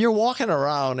 when you're walking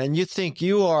around and you think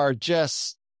you are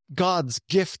just God's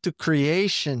gift to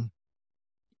creation,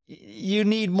 you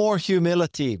need more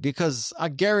humility, because I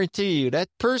guarantee you that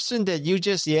person that you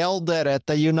just yelled at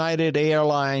the United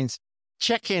Airlines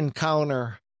check-in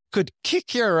counter could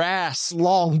kick your ass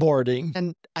longboarding.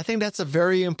 And I think that's a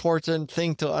very important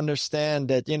thing to understand,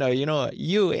 that,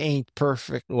 you ain't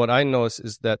perfect. What I notice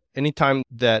is that anytime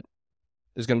that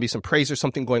there's going to be some praise or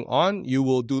something going on, you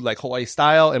will do like Hawaii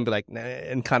style and be like, nah,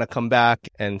 and kind of come back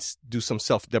and do some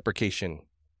self-deprecation.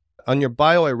 On your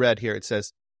bio, I read here, it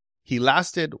says, he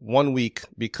lasted 1 week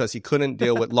because he couldn't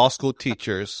deal with law school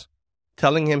teachers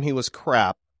telling him he was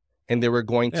crap and they were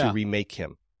going to remake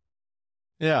him.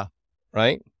 Yeah.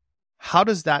 Right? How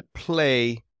does that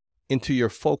play into your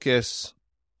focus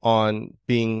on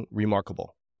being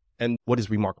remarkable? And what is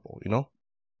remarkable,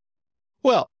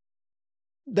 Well,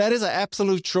 that is an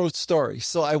absolute true story.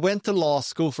 So I went to law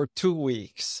school for 2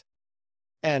 weeks,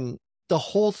 and the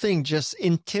whole thing just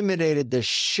intimidated the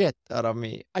shit out of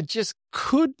me. I just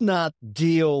could not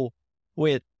deal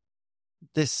with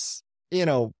this,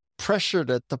 pressure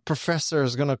that the professor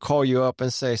is going to call you up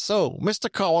and say, so, Mr.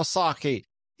 Kawasaki,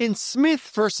 in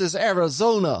Smith versus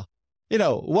Arizona,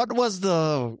 what was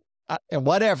the,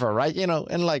 whatever, right?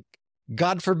 And like,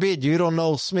 God forbid you don't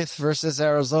know Smith versus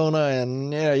Arizona,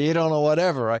 and you don't know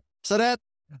whatever, right? So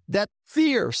that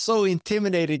fear so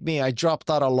intimidated me, I dropped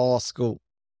out of law school.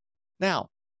 Now,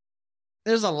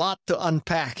 there's a lot to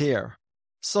unpack here.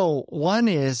 So one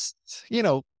is,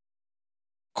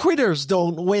 quitters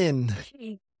don't win.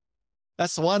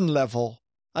 That's one level.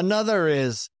 Another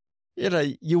is,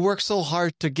 you work so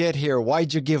hard to get here.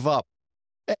 Why'd you give up?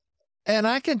 And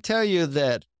I can tell you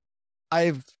that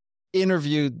I've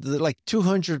interviewed like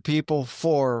 200 people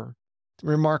for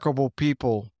Remarkable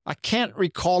People. I can't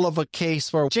recall of a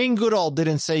case where Jane Goodall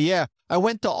didn't say, yeah, I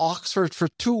went to Oxford for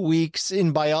 2 weeks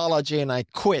in biology and I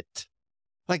quit.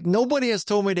 Like, nobody has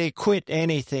told me they quit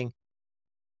anything.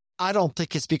 I don't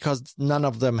think it's because none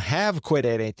of them have quit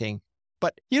anything.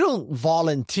 But you don't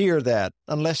volunteer that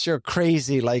unless you're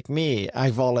crazy like me. I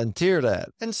volunteer that.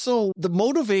 And so the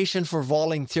motivation for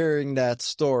volunteering that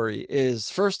story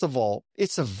is, first of all,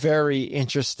 it's a very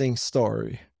interesting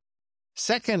story.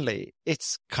 Secondly,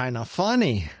 it's kind of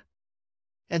funny.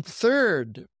 And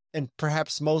third, and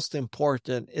perhaps most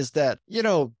important, is that,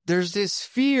 there's this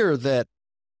fear that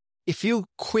if you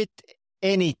quit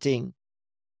anything,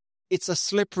 it's a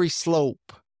slippery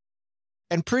slope.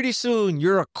 And pretty soon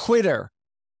you're a quitter,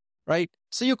 right?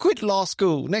 So you quit law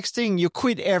school. Next thing, you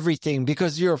quit everything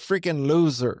because you're a freaking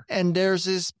loser. And there's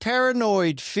this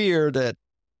paranoid fear that,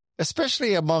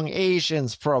 especially among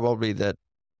Asians probably, that,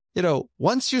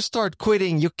 once you start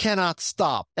quitting, you cannot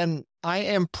stop. And I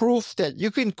am proof that you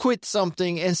can quit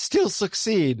something and still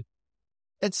succeed.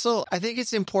 And so I think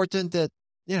it's important that,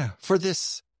 for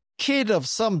this kid of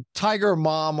some tiger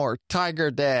mom or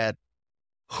tiger dad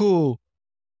who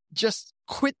just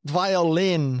quit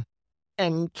violin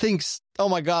and thinks, oh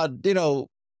my God,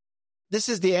 this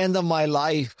is the end of my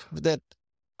life, that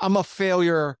I'm a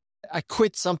failure, I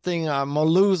quit something, I'm a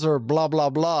loser, blah, blah,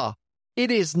 blah. It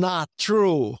is not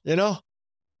true,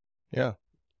 Yeah.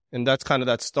 And that's kind of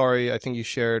that story I think you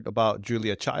shared about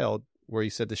Julia Child, where you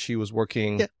said that she was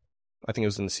working, I think it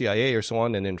was in the CIA or so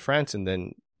on, and in France, and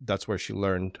then that's where she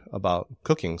learned about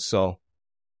cooking. So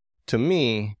to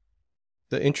me,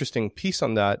 the interesting piece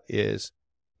on that is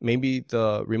maybe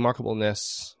the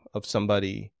remarkableness of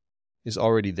somebody is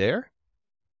already there,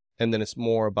 and then it's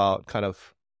more about kind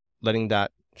of letting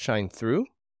that shine through.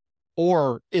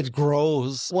 Or it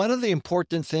grows. One of the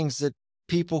important things that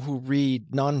people who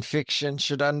read nonfiction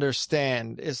should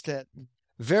understand is that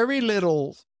very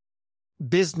little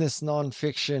business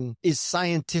nonfiction is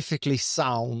scientifically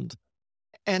sound.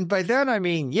 And by that I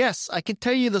mean, yes, I can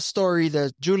tell you the story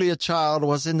that Julia Child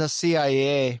was in the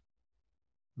CIA,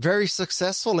 very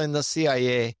successful in the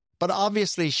CIA, but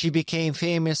obviously she became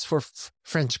famous for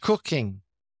French cooking.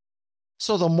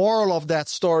 So the moral of that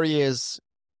story is,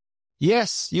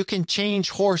 yes, you can change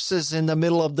horses in the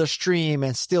middle of the stream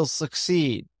and still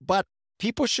succeed. But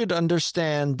people should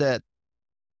understand that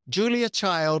Julia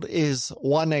Child is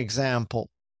one example.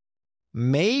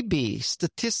 Maybe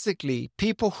statistically,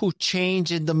 people who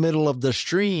change in the middle of the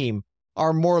stream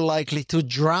are more likely to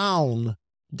drown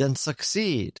than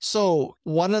succeed. So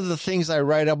one of the things I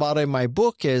write about in my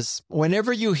book is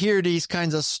whenever you hear these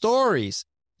kinds of stories,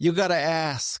 you got to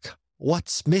ask,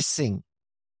 what's missing?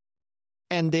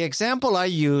 And the example I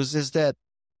use is that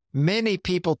many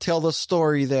people tell the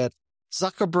story that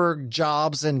Zuckerberg,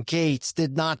 Jobs, and Gates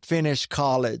did not finish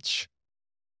college.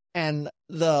 And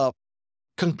the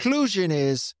conclusion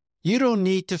is you don't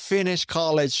need to finish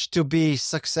college to be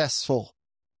successful.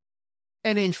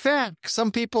 And in fact,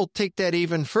 some people take that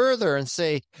even further and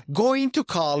say going to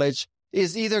college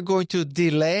is either going to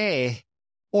delay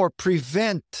or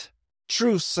prevent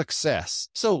true success.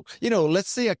 So, let's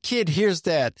say a kid hears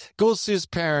that, goes to his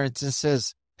parents and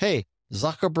says, hey,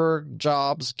 Zuckerberg,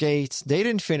 Jobs, Gates, they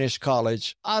didn't finish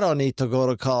college. I don't need to go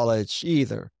to college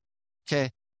either.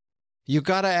 Okay. You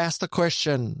got to ask the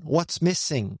question, what's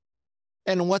missing?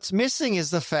 And what's missing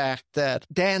is the fact that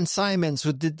Dan Simons,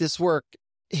 who did this work,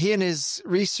 he and his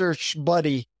research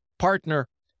buddy, partner,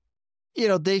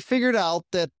 they figured out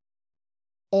that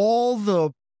all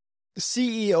the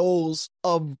CEOs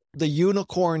of the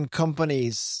unicorn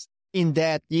companies in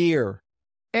that year,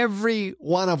 every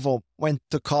one of them went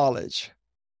to college.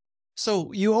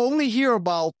 So you only hear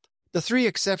about the three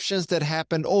exceptions that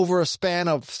happened over a span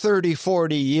of 30,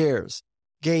 40 years.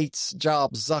 Gates,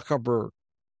 Jobs, Zuckerberg.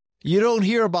 You don't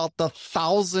hear about the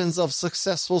thousands of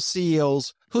successful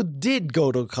CEOs who did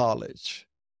go to college.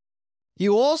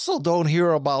 You also don't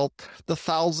hear about the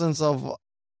thousands of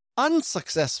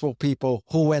unsuccessful people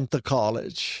who went to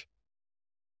college.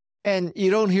 And you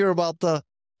don't hear about the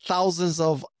thousands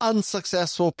of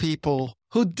unsuccessful people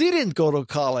who didn't go to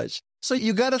college. So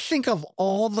you got to think of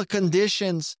all the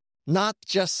conditions, not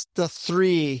just the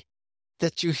three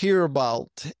that you hear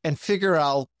about, and figure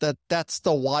out that that's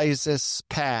the wisest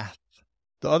path.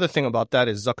 The other thing about that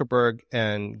is Zuckerberg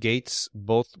and Gates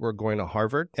both were going to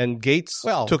Harvard, and Gates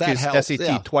took his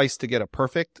SAT twice to get a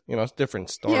perfect. It's a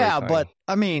different story. Yeah, but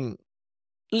I mean,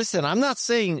 listen, I'm not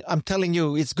saying, I'm telling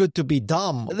you it's good to be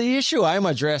dumb. The issue I'm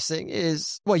addressing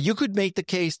is, you could make the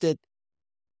case that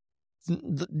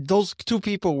those two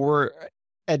people were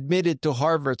admitted to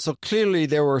Harvard, so clearly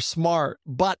they were smart.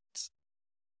 But,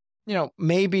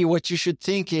 maybe what you should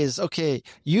think is, okay,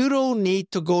 you don't need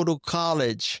to go to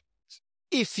college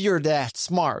if you're that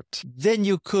smart. Then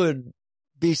you could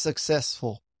be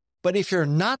successful. But if you're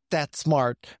not that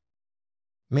smart,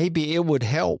 maybe it would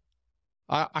help.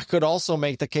 I could also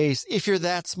make the case, if you're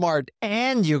that smart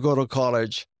and you go to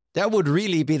college, that would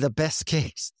really be the best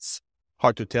case.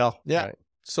 Hard to tell. Yeah. Right?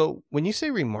 So when you say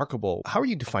remarkable, how are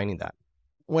you defining that?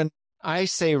 When I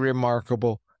say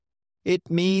remarkable, it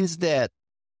means that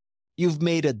you've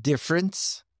made a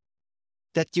difference,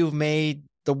 that you've made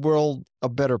the world a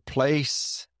better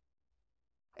place,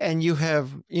 and you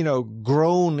have,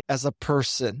 grown as a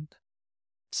person.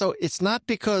 So it's not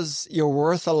because you're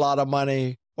worth a lot of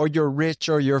money or you're rich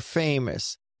or you're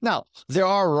famous. Now, there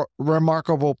are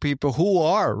remarkable people who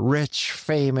are rich,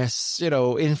 famous,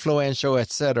 influential,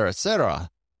 etc., etc.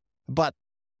 But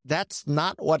that's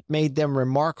not what made them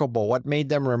remarkable. What made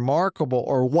them remarkable,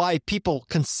 or why people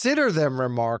consider them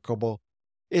remarkable,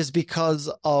 is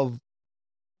because of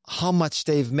how much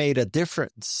they've made a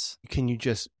difference. Can you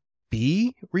just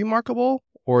be remarkable,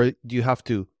 or do you have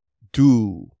to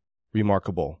do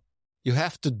remarkable? You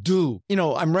have to do.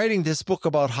 I'm writing this book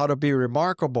about how to be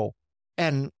remarkable.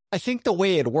 And I think the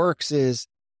way it works is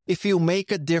if you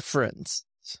make a difference,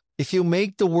 if you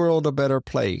make the world a better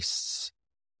place,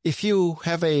 if you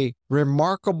have a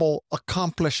remarkable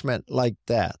accomplishment like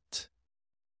that,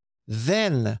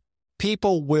 then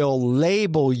people will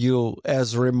label you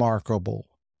as remarkable.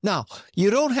 Now, you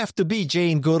don't have to be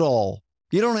Jane Goodall.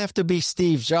 You don't have to be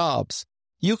Steve Jobs.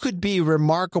 You could be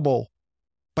remarkable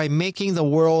by making the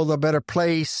world a better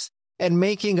place and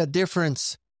making a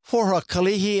difference for a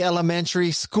Kalihi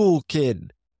elementary school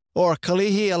kid or a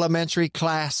Kalihi elementary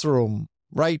classroom,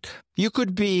 right? You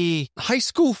could be high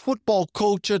school football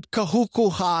coach at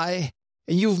Kahuku High,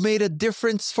 and you've made a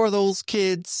difference for those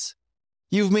kids.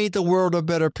 You've made the world a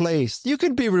better place. You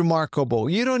can be remarkable.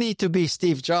 You don't need to be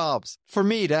Steve Jobs. For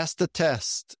me, that's the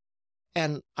test.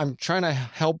 And I'm trying to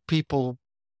help people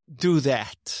do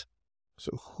that.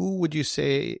 So who would you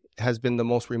say has been the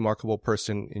most remarkable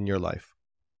person in your life?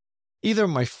 Either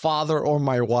my father or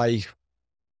my wife.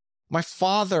 My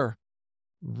father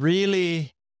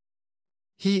really,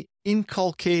 he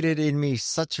inculcated in me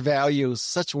such values,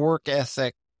 such work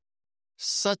ethic,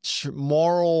 such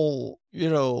moral,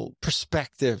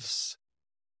 perspectives.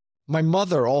 My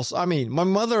mother also, my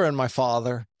mother and my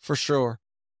father, for sure.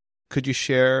 Could you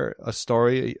share a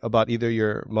story about either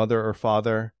your mother or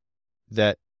father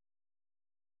that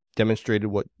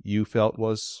demonstrated what you felt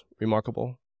was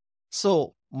remarkable?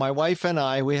 So my wife and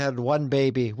I, we had one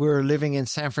baby. We were living in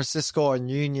San Francisco on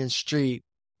Union Street,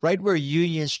 right where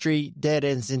Union Street dead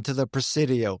ends into the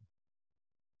Presidio.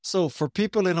 So for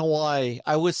people in Hawaii,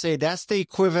 I would say that's the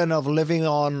equivalent of living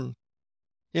on,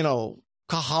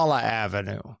 Kahala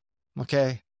Avenue.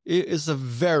 Okay? It is a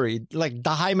very, like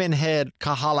Diamond Head,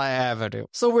 Kahala Avenue.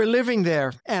 So we're living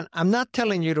there, and I'm not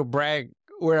telling you to brag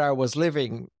where I was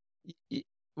living.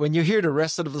 When you hear the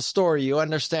rest of the story, you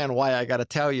understand why I got to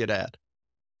tell you that.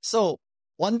 So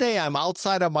one day I'm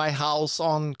outside of my house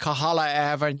on Kahala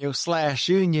Avenue /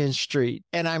 Union Street,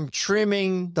 and I'm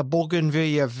trimming the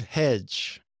bougainvillea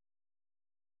hedge.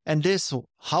 And this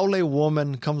haole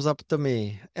woman comes up to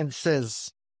me and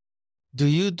says, "Do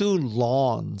you do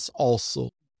lawns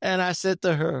also?" And I said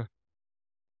to her,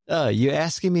 "You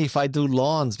asking me if I do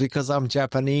lawns because I'm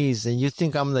Japanese and you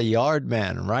think I'm the yard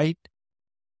man, right?"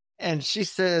 And she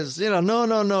says,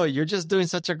 no, you're just doing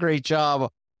such a great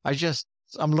job.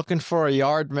 I'm looking for a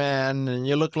yard man and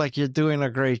you look like you're doing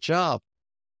a great job.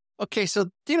 Okay,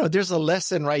 so, there's a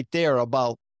lesson right there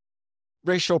about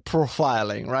racial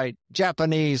profiling, right?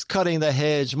 Japanese cutting the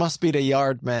hedge must be the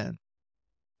yard man.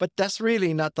 But that's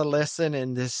really not the lesson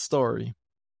in this story.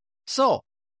 So, a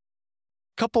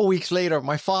couple weeks later,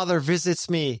 my father visits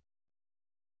me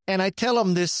and I tell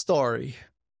him this story.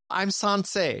 I'm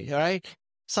Sansei, right?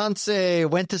 Sansei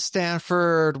went to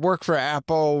Stanford, worked for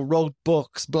Apple, wrote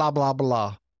books, blah, blah,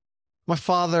 blah. My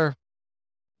father,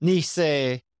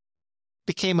 Nisei,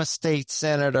 became a state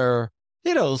senator,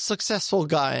 successful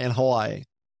guy in Hawaii.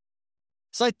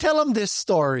 So I tell him this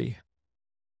story,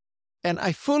 and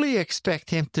I fully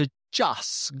expect him to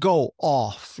just go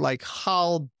off. Like,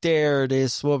 how dare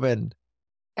this woman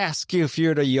ask you if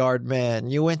you're the yard man?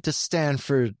 You went to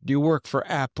Stanford, you work for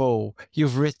Apple,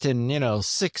 you've written,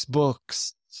 6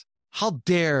 books. How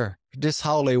dare this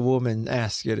haole woman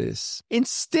ask you this?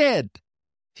 Instead,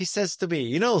 he says to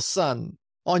me, son,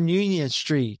 on Union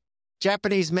Street,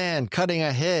 Japanese man cutting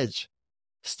a hedge.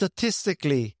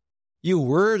 Statistically, you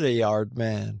were the yard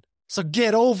man. So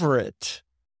get over it.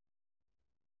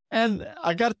 And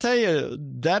I got to tell you,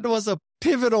 that was a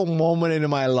pivotal moment in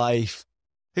my life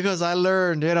because I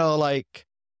learned,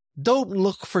 don't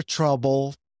look for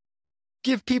trouble.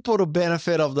 Give people the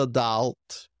benefit of the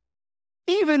doubt.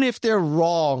 Even if they're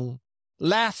wrong,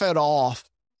 laugh it off.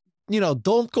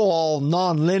 Don't go all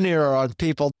non-linear on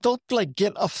people. Don't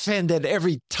get offended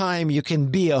every time you can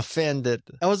be offended.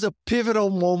 That was a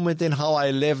pivotal moment in how I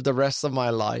live the rest of my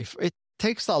life. It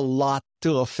takes a lot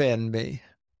to offend me.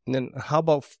 And then how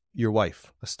about your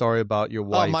wife? A story about your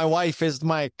wife. Oh, my wife is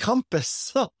my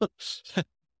compass.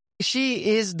 She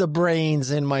is the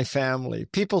brains in my family.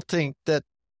 People think that,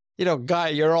 Guy,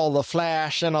 you're all the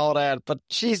flash and all that, but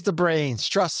she's the brains.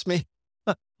 Trust me.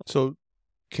 So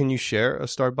can you share a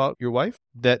story about your wife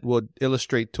that would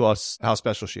illustrate to us how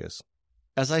special she is?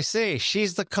 as I say,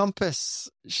 she's the compass.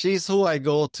 She's who I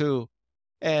go to.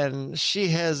 And she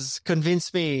has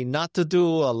convinced me not to do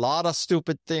a lot of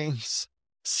stupid things.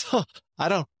 So I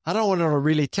don't want to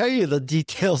really tell you the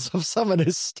details of some of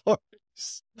these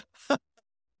stories.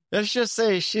 Let's just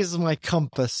say she's my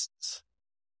compass.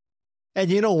 And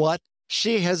you know what?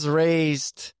 She has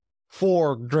raised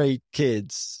 4 great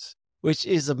kids, which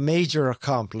is a major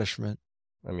accomplishment.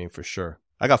 I mean, for sure.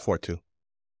 I got 4 too.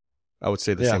 I would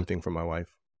say the same thing for my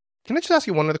wife. Can I just ask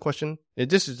you one other question?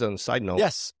 This is on a side note.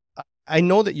 Yes. I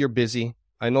know that you're busy.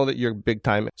 I know that you're big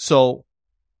time. So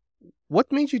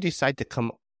what made you decide to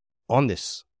come on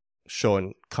this show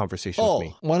and conversation with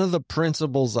me? One of the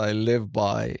principles I live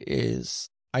by is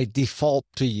I default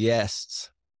to yes.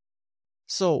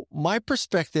 So my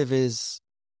perspective is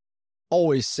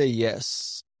always say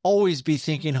yes. Always be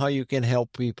thinking how you can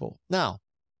help people. Now,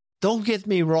 don't get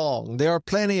me wrong. There are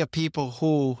plenty of people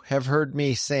who have heard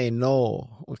me say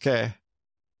no, okay?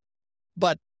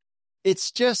 But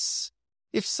it's just,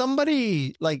 if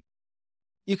somebody, like,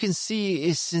 you can see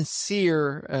is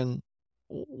sincere and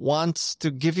wants to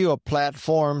give you a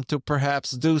platform to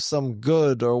perhaps do some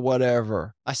good or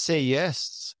whatever, I say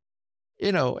yes.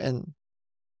 You know, and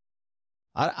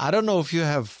I don't know if you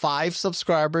have 5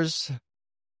 subscribers,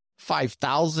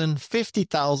 5,000,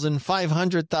 50,000,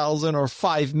 500,000, or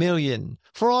 5 million.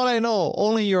 For all I know,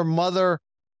 only your mother,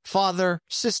 father,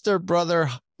 sister, brother,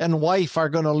 and wife are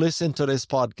going to listen to this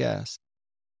podcast.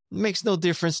 It makes no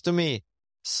difference to me.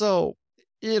 So,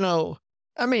 you know,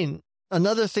 I mean,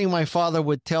 another thing my father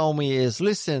would tell me is,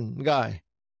 listen, guy,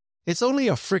 it's only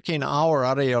a freaking hour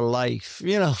out of your life.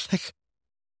 You know, like,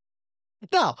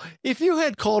 now, if you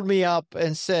had called me up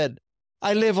and said,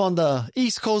 I live on the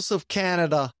east coast of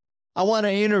Canada, I want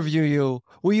to interview you.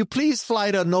 Will you please fly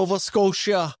to Nova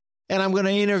Scotia? And I'm going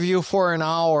to interview for an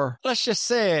hour. Let's just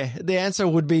say the answer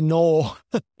would be no.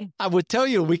 I would tell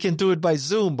you we can do it by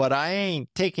Zoom, but I ain't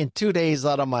taking 2 days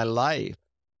out of my life.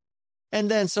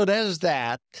 And then, so there's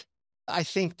that. I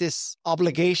think this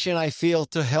obligation I feel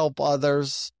to help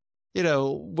others, you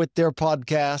know, with their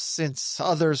podcasts, since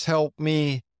others help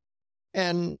me.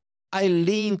 And I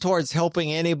lean towards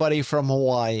helping anybody from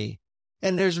Hawaii.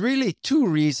 And there's really 2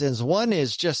 reasons. One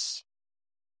is just,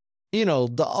 you know,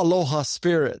 the aloha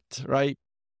spirit, right?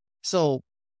 So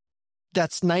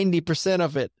that's 90%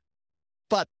 of it.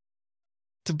 But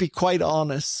to be quite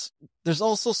honest, there's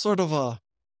also sort of a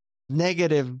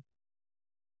negative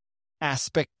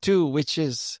aspect too, which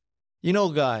is, you know,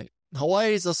 guy,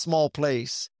 Hawaii is a small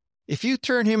place. If you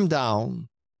turn him down,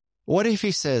 what if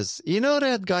he says, you know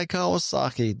that guy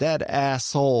Kawasaki, that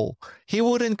asshole, he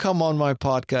wouldn't come on my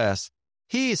podcast.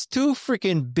 He is too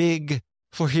freaking big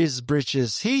for his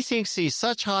britches. He thinks he's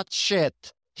such hot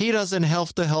shit. He doesn't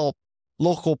have to help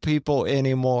local people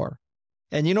anymore.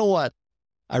 And you know what?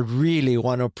 I really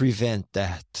want to prevent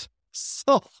that.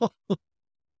 So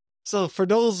for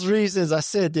those reasons, I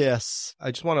said yes.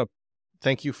 I just want to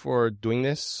thank you for doing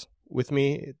this with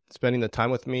me, spending the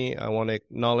time with me. I want to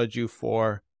acknowledge you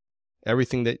for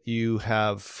everything that you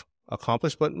have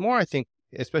accomplished, but more, I think,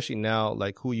 especially now,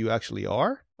 like who you actually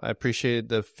are. I appreciated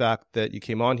the fact that you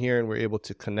came on here and were able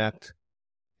to connect,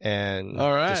 and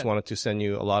just wanted to send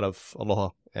you a lot of aloha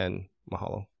and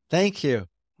mahalo. Thank you.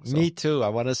 So. Me too. I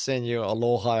want to send you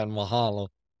aloha and mahalo.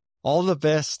 All the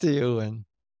best to you, and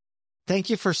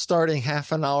thank you for starting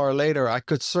half an hour later. I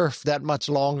could surf that much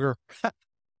longer.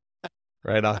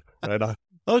 Right on. Right on.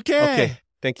 Okay.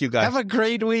 Thank you, guys. Have a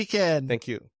great weekend. Thank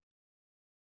you.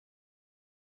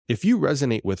 If you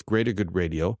resonate with Greater Good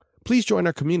Radio, please join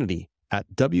our community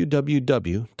at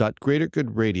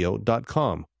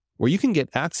www.greatergoodradio.com, where you can get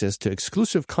access to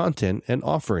exclusive content and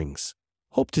offerings.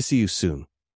 Hope to see you soon.